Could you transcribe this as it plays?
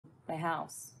my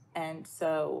house. And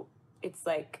so it's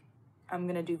like, I'm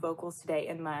gonna do vocals today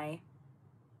in my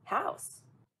house.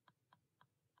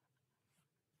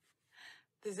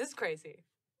 This is crazy.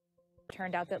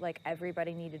 Turned out that like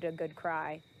everybody needed a good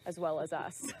cry as well as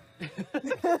us.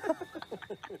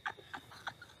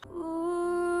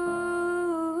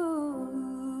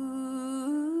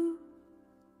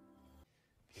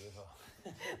 Beautiful.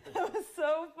 That was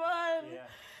so fun. Yeah.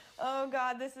 Oh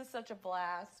God, this is such a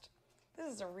blast.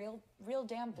 This is a real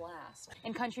damn blast.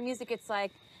 In country music, it's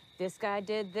like, this guy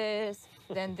did this,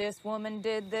 then this woman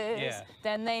did this,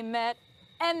 then they met,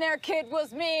 and their kid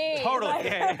was me. Totally, like,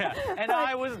 yeah. And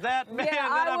I was that man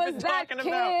that I've been talking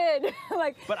about.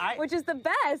 like, which is the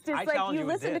best. It's like you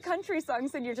listen to this. country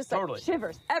songs and you're just Totally. like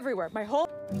shivers everywhere.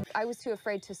 I was too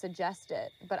afraid to suggest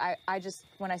it, but I just,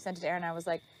 when I sent it to Aaron, I was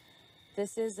like,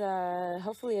 this is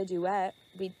hopefully a duet.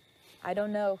 I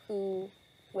don't know who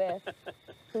with,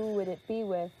 who would it be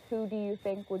with? Who do you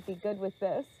think would be good with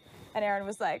this? And Aaron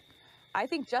was like, I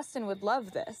think Justin would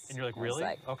love this. And you're like, really?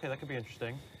 Okay, that could be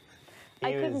interesting.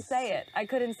 I couldn't say it. I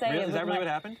couldn't say it. Is that really what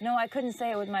happened? No, I couldn't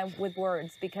say it with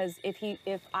words, because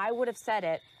if I would have said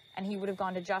it and he would have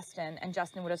gone to Justin and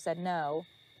Justin would have said no,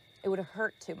 it would have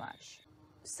hurt too much.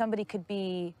 Somebody could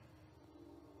be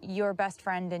your best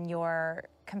friend and your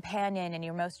companion and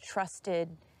your most trusted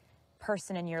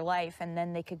person in your life, and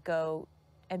then they could go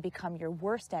and become your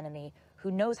worst enemy, who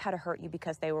knows how to hurt you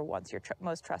because they were once your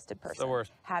most trusted person. It's the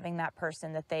worst. Having that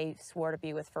person that they swore to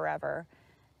be with forever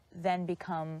then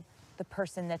become the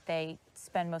person that they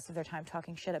spend most of their time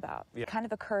talking shit about. Yeah. It kind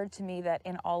of occurred to me that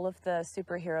in all of the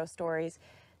superhero stories,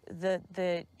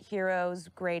 the hero's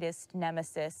greatest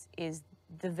nemesis is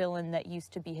the villain that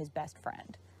used to be his best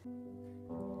friend.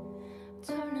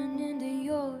 Turning into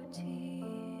your tears.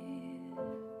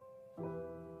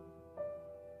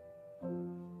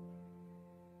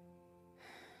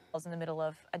 In the middle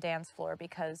of a dance floor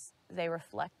because they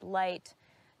reflect light,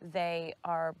 they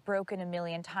are broken a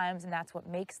million times, and that's what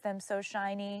makes them so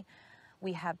shiny.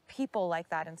 We have people like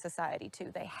that in society too.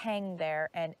 They hang there,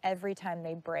 and every time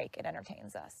they break, it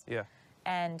entertains us. Yeah.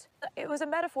 And it was a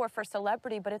metaphor for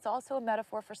celebrity, but it's also a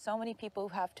metaphor for so many people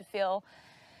who have to feel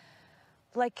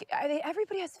like,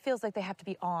 everybody feels like they have to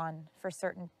be on for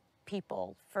certain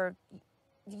people.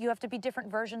 You have to be different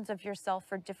versions of yourself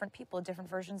for different people, different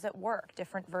versions at work,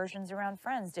 different versions around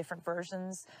friends, different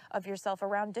versions of yourself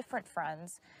around different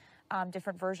friends,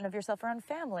 different version of yourself around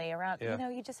family, you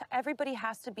know, everybody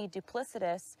has to be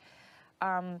duplicitous,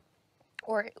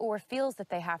 or feels that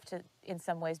they have to, in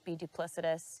some ways, be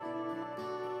duplicitous.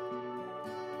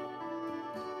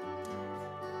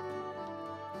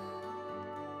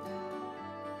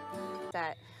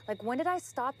 That, like, when did I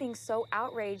stop being so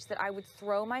outraged that I would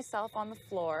throw myself on the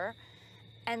floor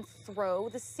and throw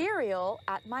the cereal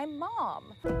at my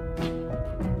mom?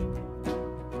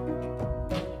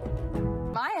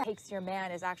 Maya takes your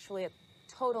man is actually a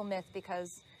total myth,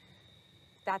 because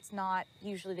that's not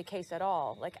usually the case at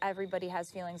all. Like, everybody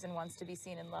has feelings and wants to be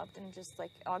seen and loved, and just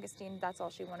like Augustine, that's all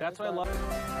she wanted. That's what I love.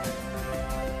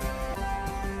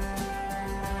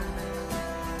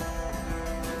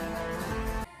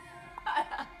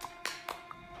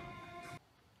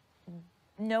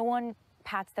 No one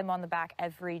pats them on the back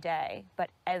every day, but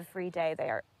every day they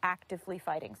are actively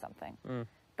fighting something.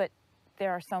 But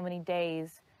there are so many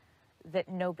days that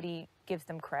nobody gives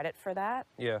them credit for that.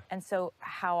 Yeah. And so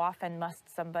how often must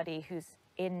somebody who's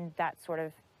in that sort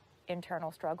of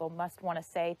internal struggle must want to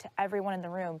say to everyone in the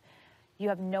room, you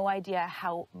have no idea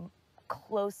how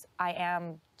close I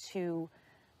am to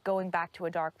going back to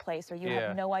a dark place, or you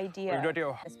have no idea.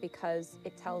 It's because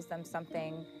it tells them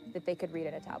something that they could read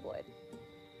in a tabloid.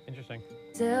 Interesting.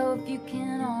 Self, you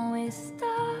can always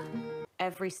stop.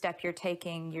 Every step you're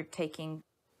taking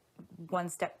one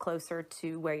step closer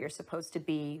to where you're supposed to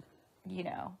be, you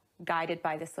know, guided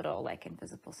by this little, like,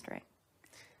 invisible string.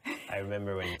 I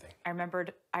remember anything.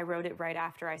 I wrote it right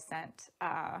after I sent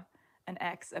an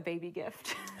ex a baby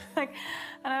gift. And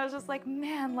I was just like,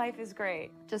 man, life is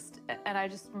great. And I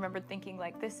just remembered thinking,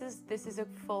 like, this is a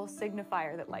full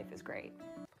signifier that life is great.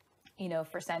 You know,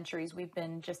 for centuries, we've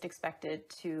been just expected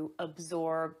to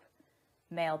absorb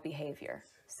male behavior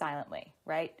silently,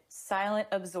 right? Silent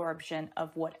absorption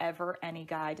of whatever any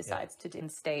guy decides to do. In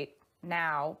state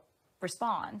now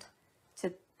respond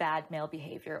to bad male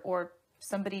behavior, or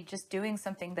somebody just doing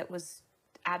something that was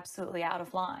absolutely out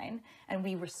of line, and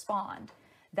we respond.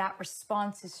 That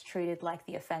response is treated like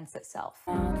the offense itself.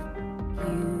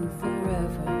 You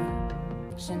forever,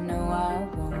 you know I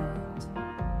won't.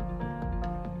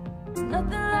 It's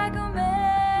nothing like a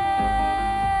man,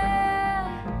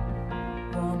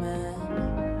 woman.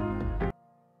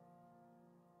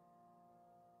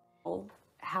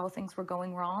 how things were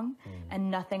going wrong,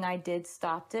 and nothing I did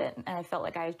stopped it. And I felt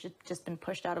like I had just been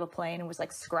pushed out of a plane and was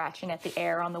like scratching at the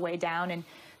air on the way down. And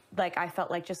like, I felt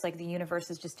like just like the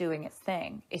universe is just doing its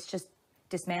thing. It's just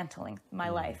dismantling my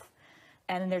life,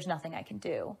 and there's nothing I can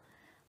do.